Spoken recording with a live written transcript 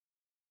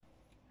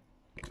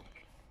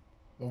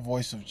The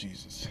voice of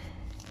Jesus.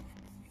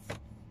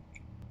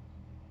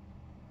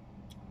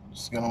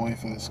 Just gonna wait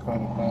for this car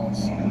to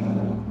pass.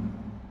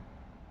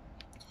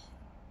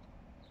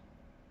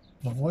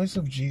 The voice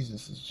of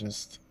Jesus is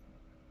just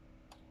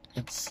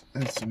it's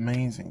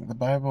amazing. The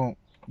Bible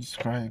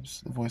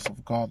describes the voice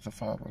of God the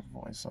Father, the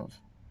voice of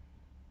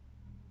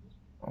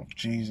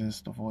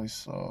Jesus, the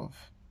voice of,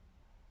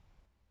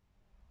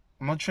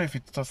 I'm not sure if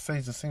it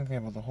says the same thing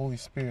about the Holy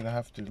Spirit. I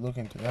have to look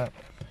into that.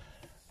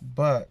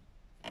 But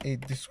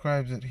it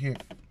describes it here.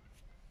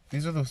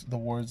 These are the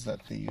words that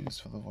they use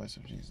for the voice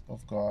of Jesus,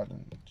 of God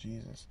and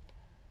Jesus.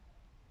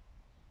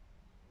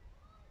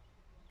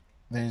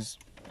 There's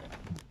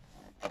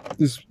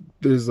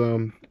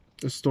a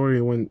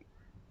story when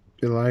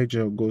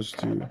Elijah goes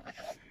to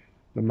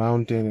the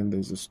mountain and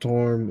there's a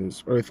storm,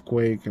 there's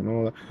earthquake and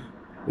all that.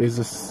 There's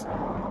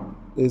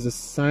a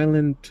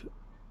silent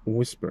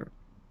whisper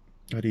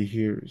that he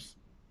hears.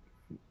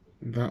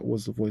 That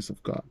was the voice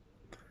of God.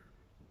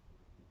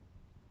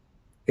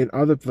 In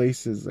other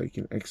places, like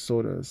in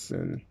Exodus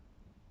and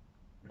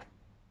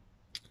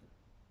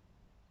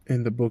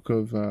in the book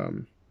of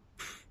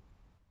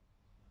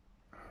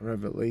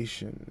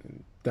Revelation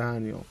and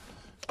Daniel,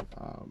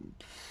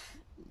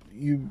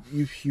 you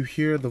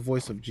hear the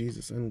voice of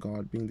Jesus and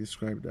God being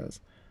described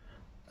as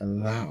a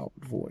loud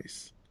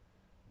voice,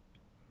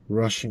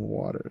 rushing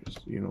waters,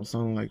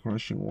 sounding like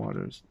rushing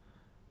waters,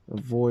 a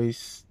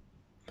voice,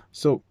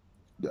 so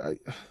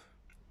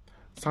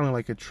sounding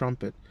like a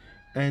trumpet.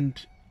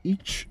 And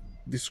each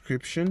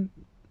description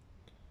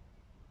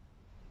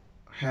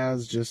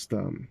has just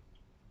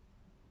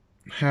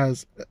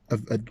has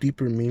a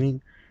deeper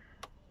meaning.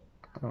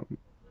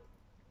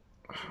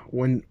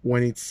 When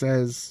it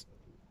says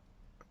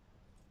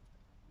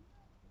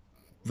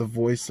the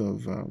voice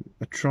of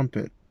a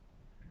trumpet,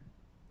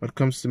 what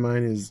comes to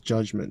mind is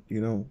judgment,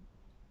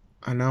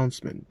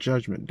 announcement,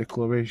 judgment,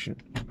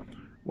 declaration.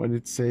 When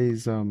it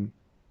says the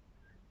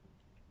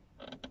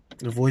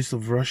voice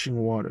of rushing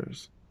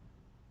waters,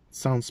 it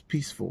sounds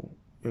peaceful,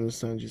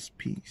 sounds just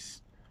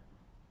peace.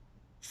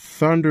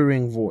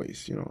 Thundering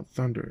voice,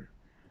 thunder.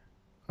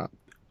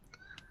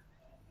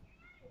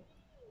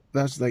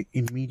 That's like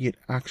immediate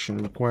action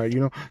required,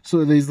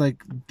 so there's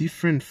like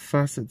different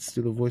facets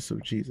to the voice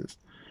of Jesus.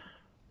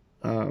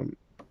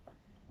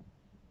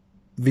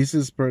 This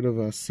is part of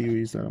a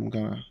series that I'm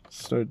gonna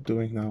start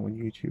doing now on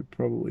YouTube,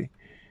 probably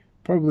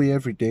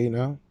every day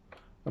now.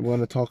 I'm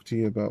gonna talk to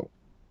you about,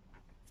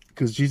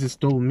 because Jesus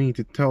told me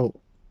to tell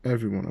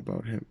everyone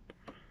about him,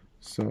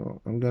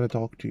 so I'm gonna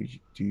talk to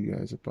you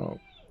guys about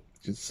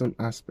just some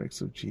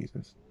aspects of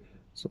Jesus.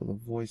 So the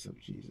voice of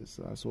Jesus,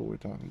 that's what we're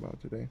talking about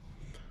today.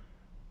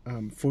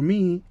 For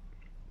me,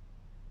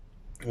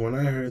 when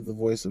I heard the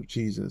voice of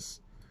Jesus,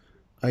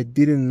 I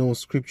didn't know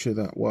scripture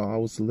that well. I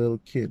was a little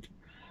kid.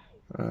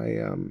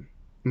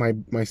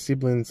 My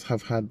siblings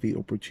have had the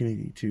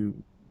opportunity to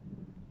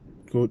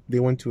go. They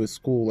went to a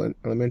school, an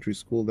elementary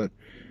school, that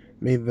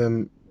made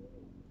them.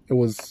 It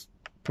was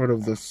part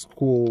of the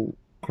school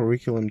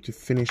curriculum to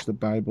finish the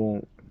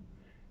Bible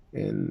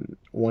in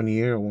 1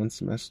 year or 1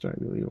 semester, I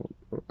believe.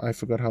 Or I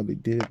forgot how they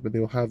did it, but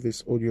they'll have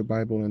this audio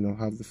Bible and they'll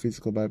have the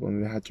physical Bible,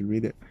 and they had to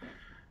read it.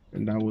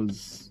 And that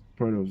was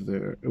part of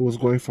it was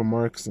going for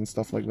marks and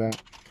stuff like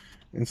that.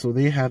 And so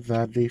they had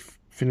that. They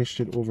finished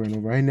it over and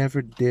over. I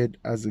never did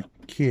as a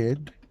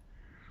kid.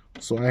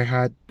 So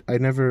I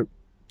never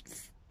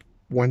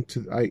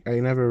I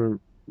never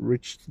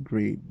reached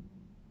grade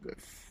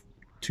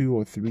 2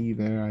 or 3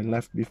 there.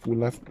 We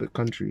left the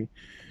country,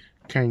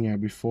 Kenya,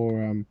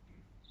 before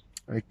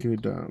I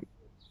could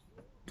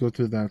go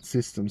through that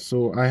system.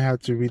 So I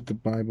had to read the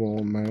Bible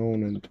on my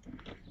own and,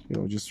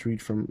 just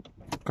read from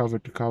cover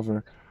to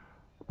cover.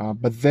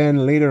 But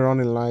then later on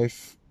in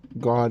life,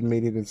 God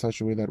made it in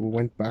such a way that we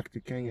went back to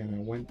Kenya, and I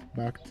went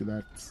back to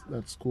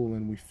that school,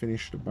 and we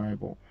finished the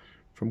Bible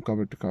from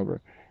cover to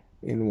cover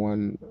in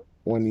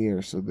one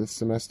year. So this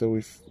semester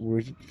we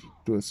reached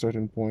to a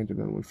certain point, and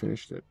then we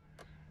finished it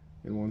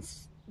in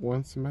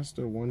one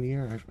semester, 1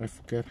 year. I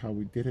forget how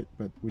we did it,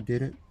 but we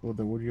did it with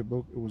the audio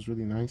book. It was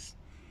really nice.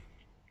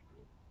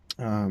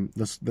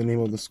 The name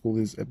of the school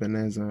is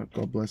Ebenezer.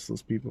 God bless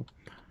those people.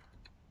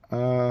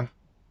 We're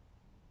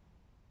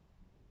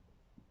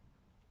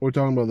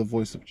talking about the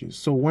voice of Jesus.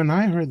 So when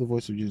I heard the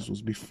voice of Jesus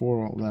was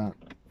before all that.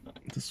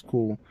 The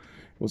school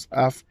was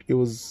after. I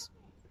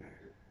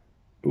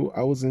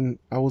was in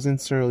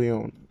Sierra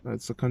Leone.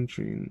 That's a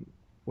country in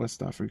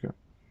West Africa,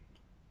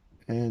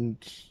 and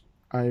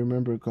I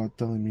remember God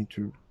telling me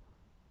to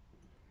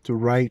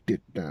write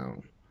it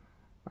down.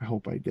 I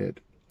hope I did.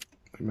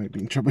 I might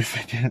be in trouble if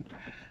I didn't.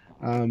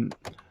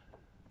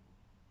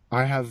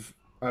 I've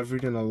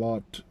written a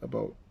lot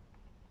about,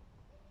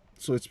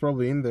 so it's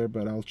probably in there,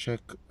 but I'll check.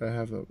 I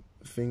have a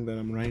thing that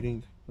I'm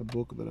writing, a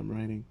book that I'm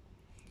writing.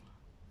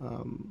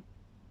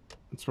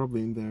 It's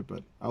probably in there,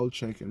 but I'll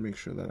check and make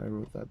sure that I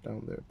wrote that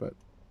down there. But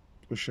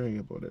we're sharing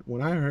about it.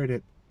 When I heard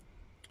it,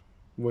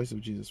 voice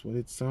of Jesus, what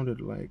it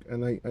sounded like,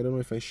 and I don't know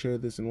if I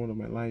shared this in one of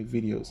my live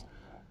videos,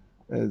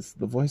 as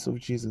the voice of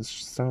Jesus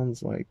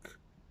sounds like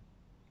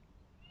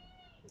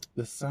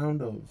the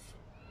sound of,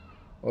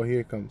 oh, here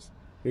it comes.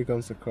 Here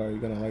comes the car. You're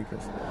gonna like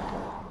this.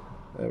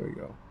 There we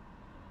go.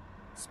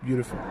 It's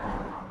beautiful.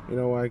 You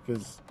know why?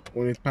 Because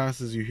when it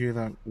passes, you hear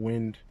that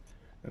wind,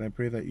 and I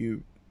pray that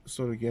you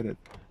sort of get it.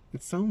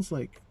 It sounds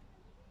like,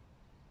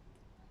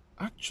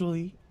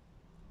 actually,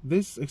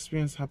 this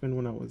experience happened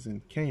when I was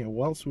in Kenya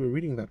whilst we were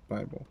reading that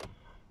Bible.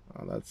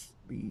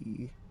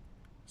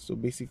 So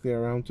basically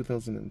around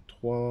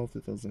 2012,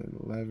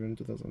 2011,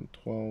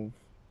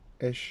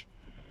 2012-ish.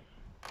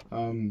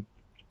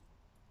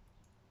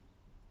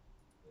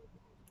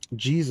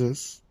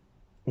 Jesus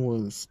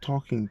was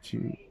talking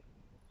to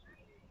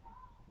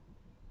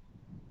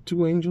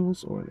two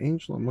angels or an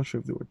angel. I'm not sure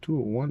if there were two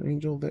or one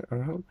angel there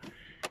around,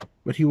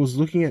 but he was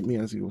looking at me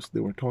as they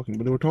were talking,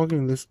 but they were talking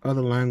in this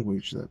other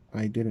language that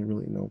I didn't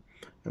really know.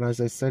 And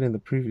as I said in the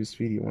previous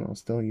video when I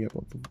was telling you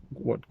about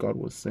what God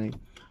was saying,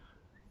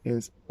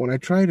 is when I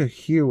try to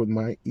hear with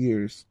my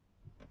ears,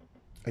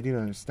 I didn't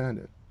understand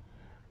it.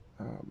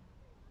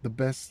 The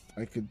best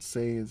I could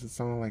say is it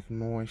sounded like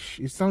noise.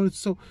 It sounded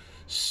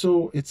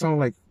it sounded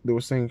like they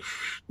were saying,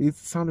 it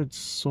sounded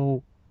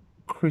so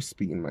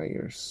crispy in my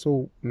ears,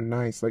 so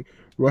nice. Like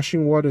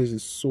rushing waters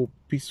is so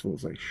peaceful.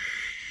 It's like,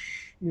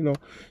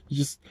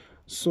 just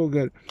so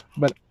good.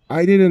 But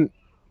I didn't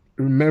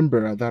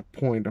remember at that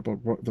point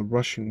about the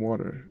rushing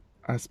water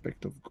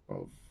aspect of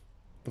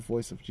the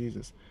voice of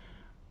Jesus.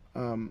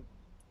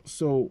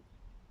 So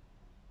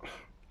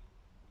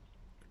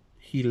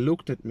he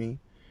looked at me.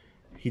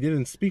 He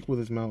didn't speak with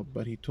his mouth,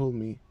 but he told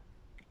me,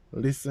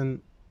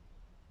 listen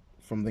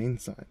from the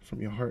inside,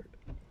 from your heart.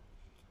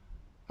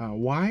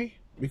 Why?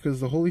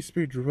 Because the Holy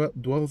Spirit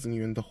dwells in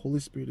you, and the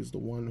Holy Spirit is the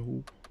one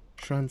who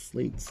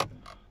translates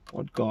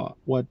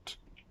what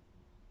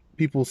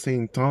people say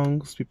in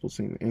tongues, people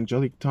say in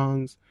angelic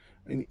tongues,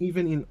 and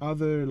even in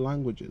other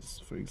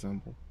languages, for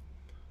example.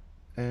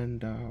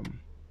 And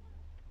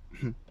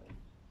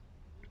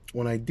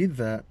when I did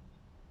that,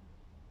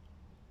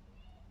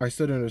 I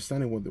started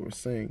understanding what they were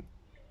saying.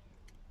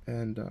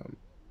 And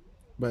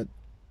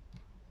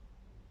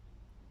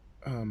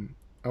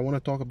I want to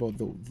talk about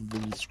the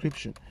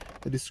description.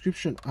 The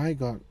description I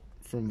got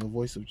from the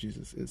voice of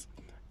Jesus is,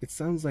 it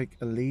sounds like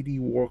a lady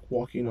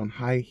walking on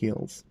high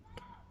heels,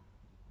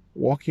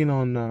 walking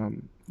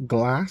on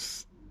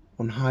glass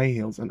on high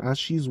heels, and as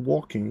she's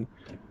walking,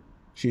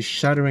 she's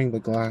shattering the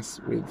glass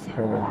with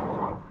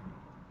her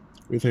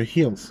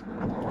heels.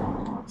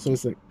 So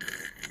it's like,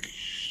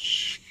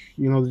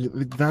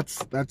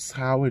 that's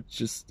how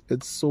it's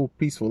so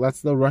peaceful.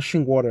 That's the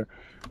rushing water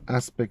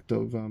aspect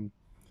of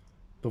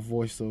the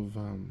voice of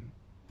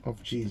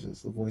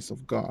Jesus, the voice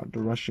of God, the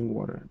rushing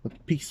water, the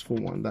peaceful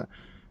one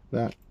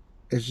that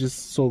is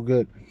just so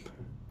good.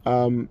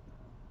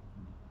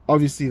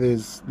 Obviously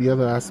there's the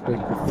other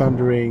aspect, the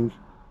thundering,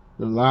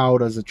 the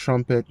loud as a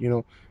trumpet.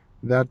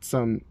 That's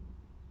I'm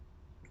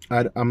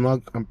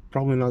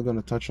probably not going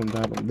to touch on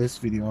that on this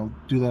video. I'll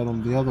do that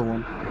on the other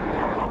one.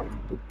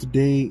 But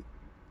today,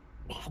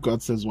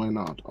 God says, why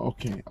not?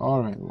 Okay,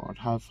 all right, Lord,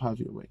 have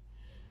your way.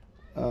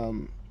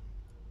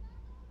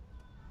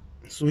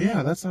 So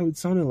yeah, that's how it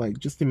sounded like.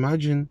 Just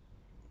imagine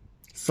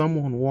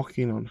someone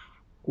walking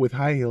with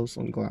high heels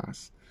on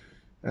glass,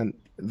 and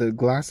the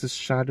glass is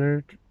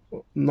shattered,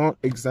 not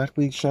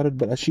exactly shattered,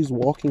 but as she's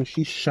walking,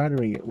 she's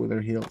shattering it with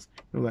her heels.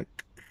 Like,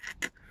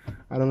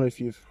 I don't know if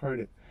you've heard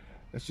it.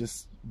 It's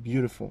just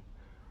beautiful,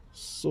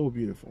 so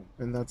beautiful.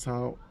 And that's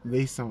how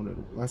they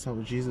sounded. That's how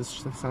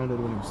Jesus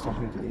sounded when he was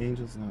talking to the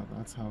angels. Now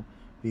that's how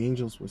the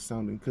angels were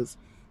sounding, because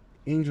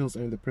angels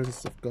are in the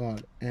presence of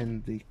God,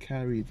 and they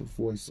carry the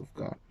voice of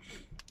God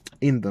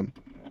in them.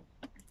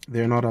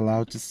 They're not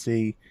allowed to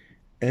say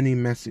any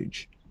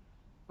message.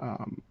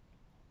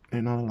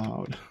 They're not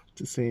allowed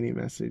to say any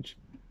message.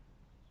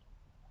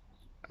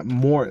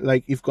 More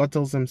like, if God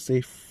tells them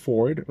say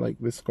Ford, like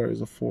this car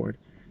is a Ford,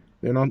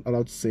 they're not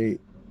allowed to say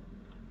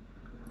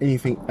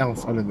anything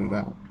else other than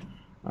that.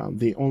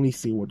 They only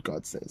say what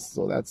God says.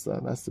 So that's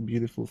the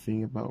beautiful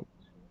thing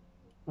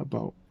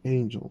about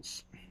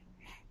angels.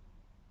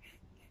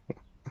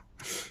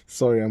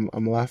 Sorry,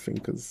 I'm laughing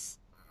because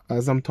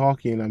as I'm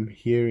talking, I'm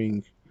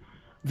hearing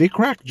they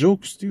crack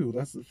jokes too.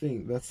 That's the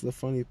thing. That's the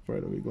funny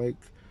part of it. Like,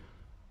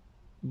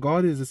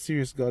 God is a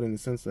serious God in the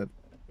sense that,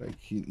 like,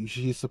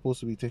 he's supposed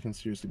to be taken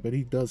seriously, but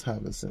he does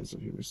have a sense of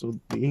humor. So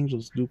the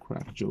angels do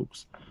crack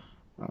jokes.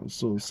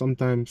 So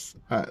sometimes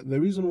the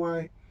reason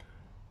why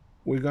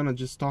we're gonna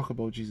just talk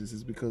about Jesus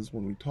is because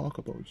when we talk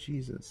about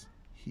Jesus,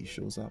 he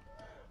shows up.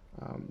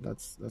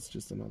 That's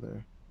just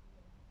another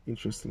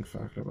interesting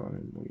fact about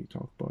him. When you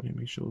talk about him,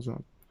 he shows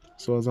up.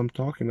 So as I'm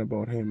talking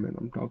about him and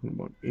I'm talking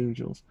about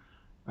angels,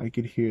 I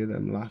could hear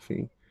them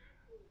laughing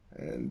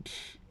and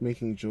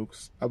making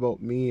jokes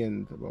about me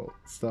and about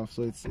stuff.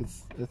 So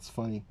it's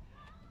funny,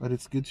 but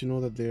it's good to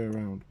know that they're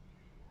around.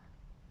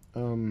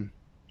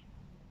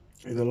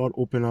 May the Lord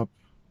open up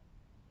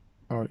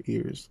our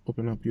ears,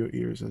 open up your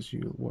ears as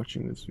you're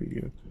watching this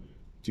video,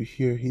 to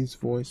hear his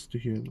voice, to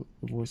hear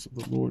the voice of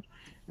the Lord,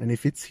 and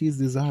if it's his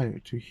desire,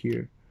 to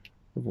hear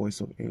the voice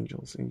of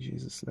angels, in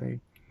Jesus'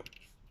 name.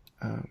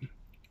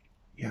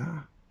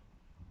 yeah,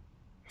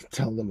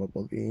 tell them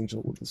about the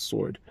angel with the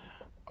sword.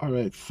 All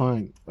right,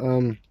 fine.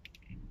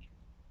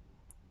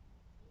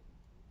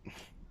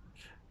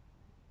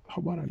 How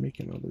about I make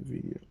another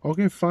video?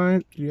 Okay,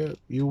 fine. Yeah,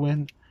 you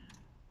win.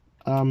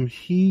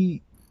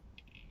 He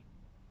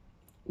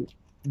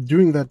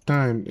during that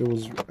time, it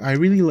was I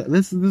really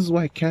this is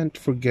why I can't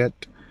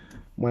forget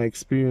my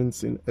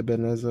experience in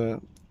Ebenezer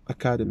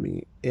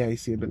Academy,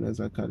 AIC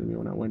Ebenezer Academy,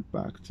 when I went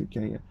back to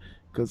Kenya,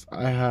 because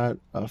I had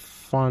a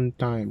fun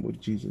time with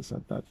Jesus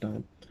at that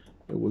time.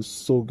 It was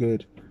so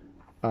good.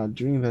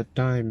 During that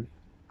time,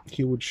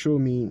 he would show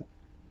me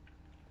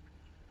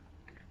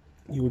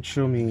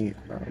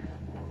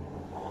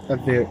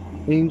that there are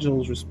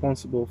angels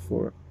responsible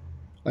for,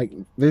 like,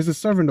 there's a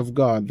servant of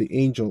God, the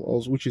angel,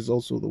 also, which is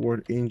also the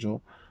word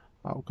angel,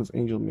 because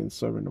angel means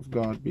servant of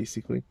God,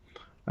 basically.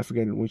 I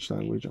forget in which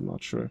language, I'm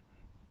not sure.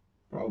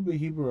 Probably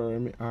Hebrew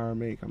or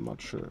Aramaic, I'm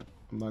not sure.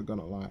 I'm not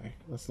gonna lie.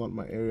 That's not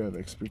my area of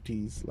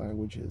expertise,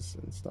 languages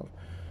and stuff.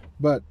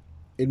 But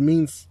it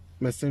means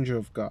messenger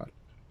of God.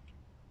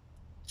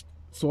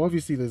 So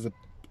obviously there's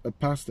a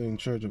pastor in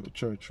charge of a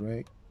church,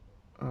 right?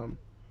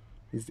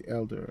 He's the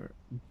elder.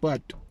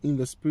 But in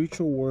the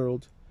spiritual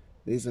world,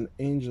 there's an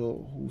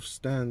angel who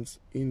stands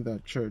in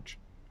that church.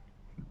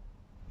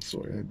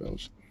 Sorry, I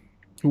belched.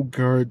 Who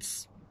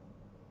guards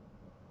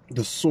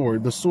the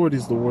sword. The sword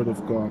is the word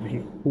of God.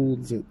 He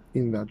holds it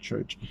in that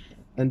church.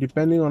 And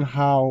depending on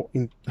how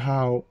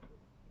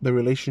the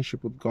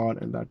relationship with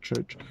God and that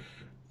church,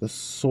 the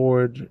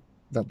sword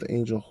that the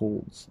angel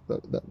holds,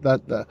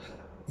 the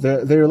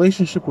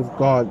relationship with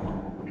God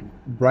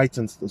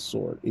brightens the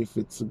sword. If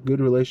it's a good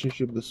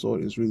relationship, the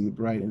sword is really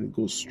bright and it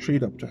goes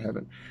straight up to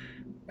heaven.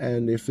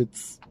 And if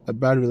it's a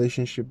bad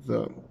relationship,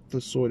 the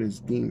sword is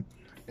dim.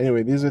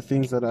 Anyway, these are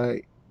things that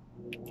I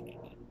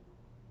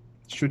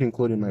should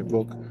include in my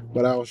book,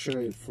 but I'll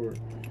share it for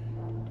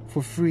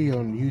free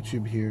on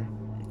YouTube here.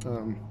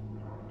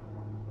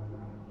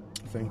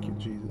 Thank you,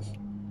 Jesus.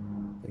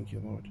 Thank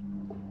you, Lord.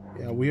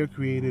 Yeah, we are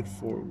created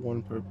for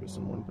one purpose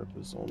and one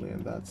purpose only,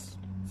 and that's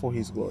for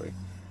His glory.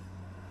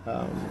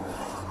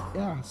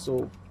 Yeah,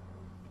 so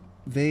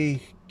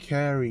they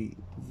carry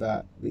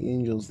that, the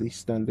angels, they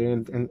stand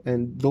there,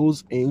 and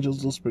those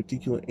angels, those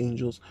particular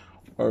angels,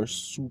 are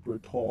super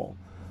tall.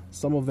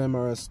 Some of them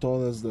are as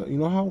tall as you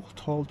know how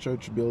tall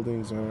church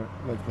buildings are,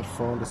 like the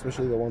front,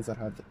 especially the ones that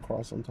have the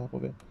cross on top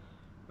of it.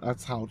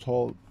 That's how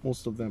tall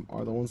most of them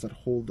are. The ones that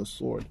hold the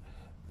sword,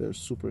 they're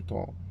super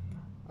tall.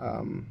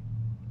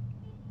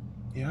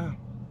 Yeah,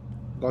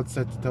 God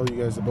said to tell you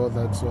guys about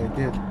that, so I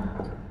did.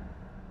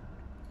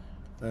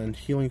 And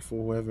healing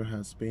for whoever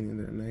has pain in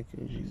their neck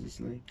in Jesus'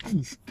 name.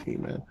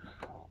 Amen.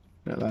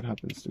 Yeah, that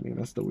happens to me.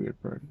 That's the weird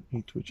part.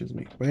 He twitches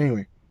me. But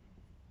anyway,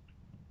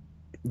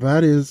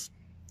 that is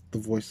the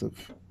voice of,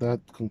 that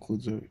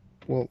concludes it.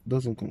 Well,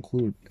 doesn't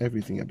conclude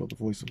everything about the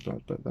voice of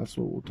God, but that's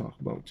what we'll talk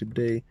about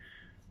today.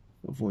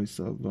 The voice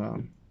of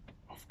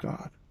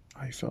God.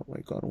 I felt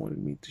like God wanted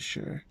me to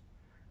share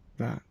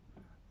that,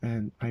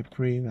 and I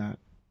pray that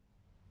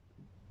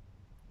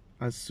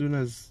as soon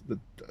as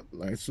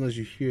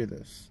you hear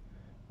this,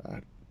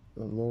 that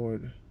the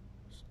Lord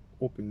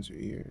opens your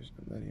ears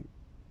and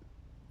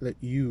let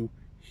you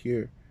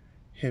hear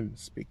Him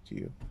speak to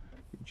you.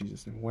 In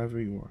Jesus' name, wherever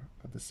you are,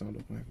 at the sound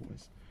of my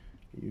voice,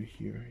 you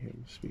hear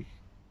Him speak.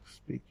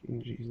 Speak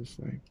in Jesus'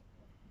 name.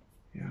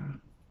 Yeah,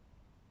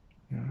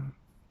 yeah.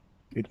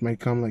 It might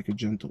come like a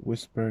gentle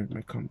whisper. It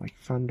might come like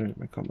thunder. It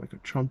might come like a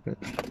trumpet.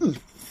 This is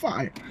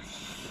fire.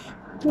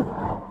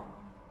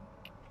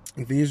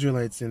 The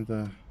Israelites in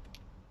the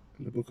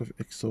book of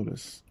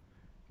Exodus,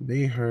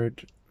 they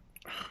heard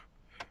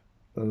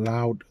the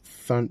loud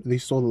thunder. They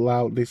saw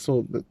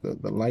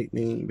the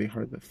lightning. They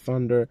heard the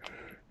thunder,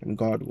 and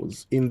God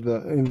was in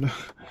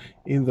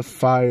the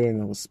fire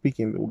and it was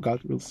speaking. They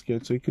got real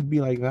scared. So it could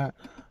be like that,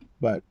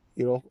 but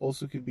it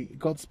also could be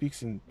God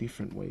speaks in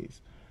different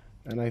ways.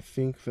 And I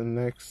think the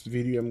next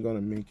video I'm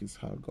gonna make is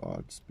how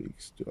God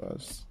speaks to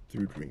us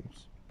through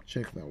dreams.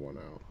 Check that one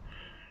out.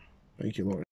 Thank you, Lord.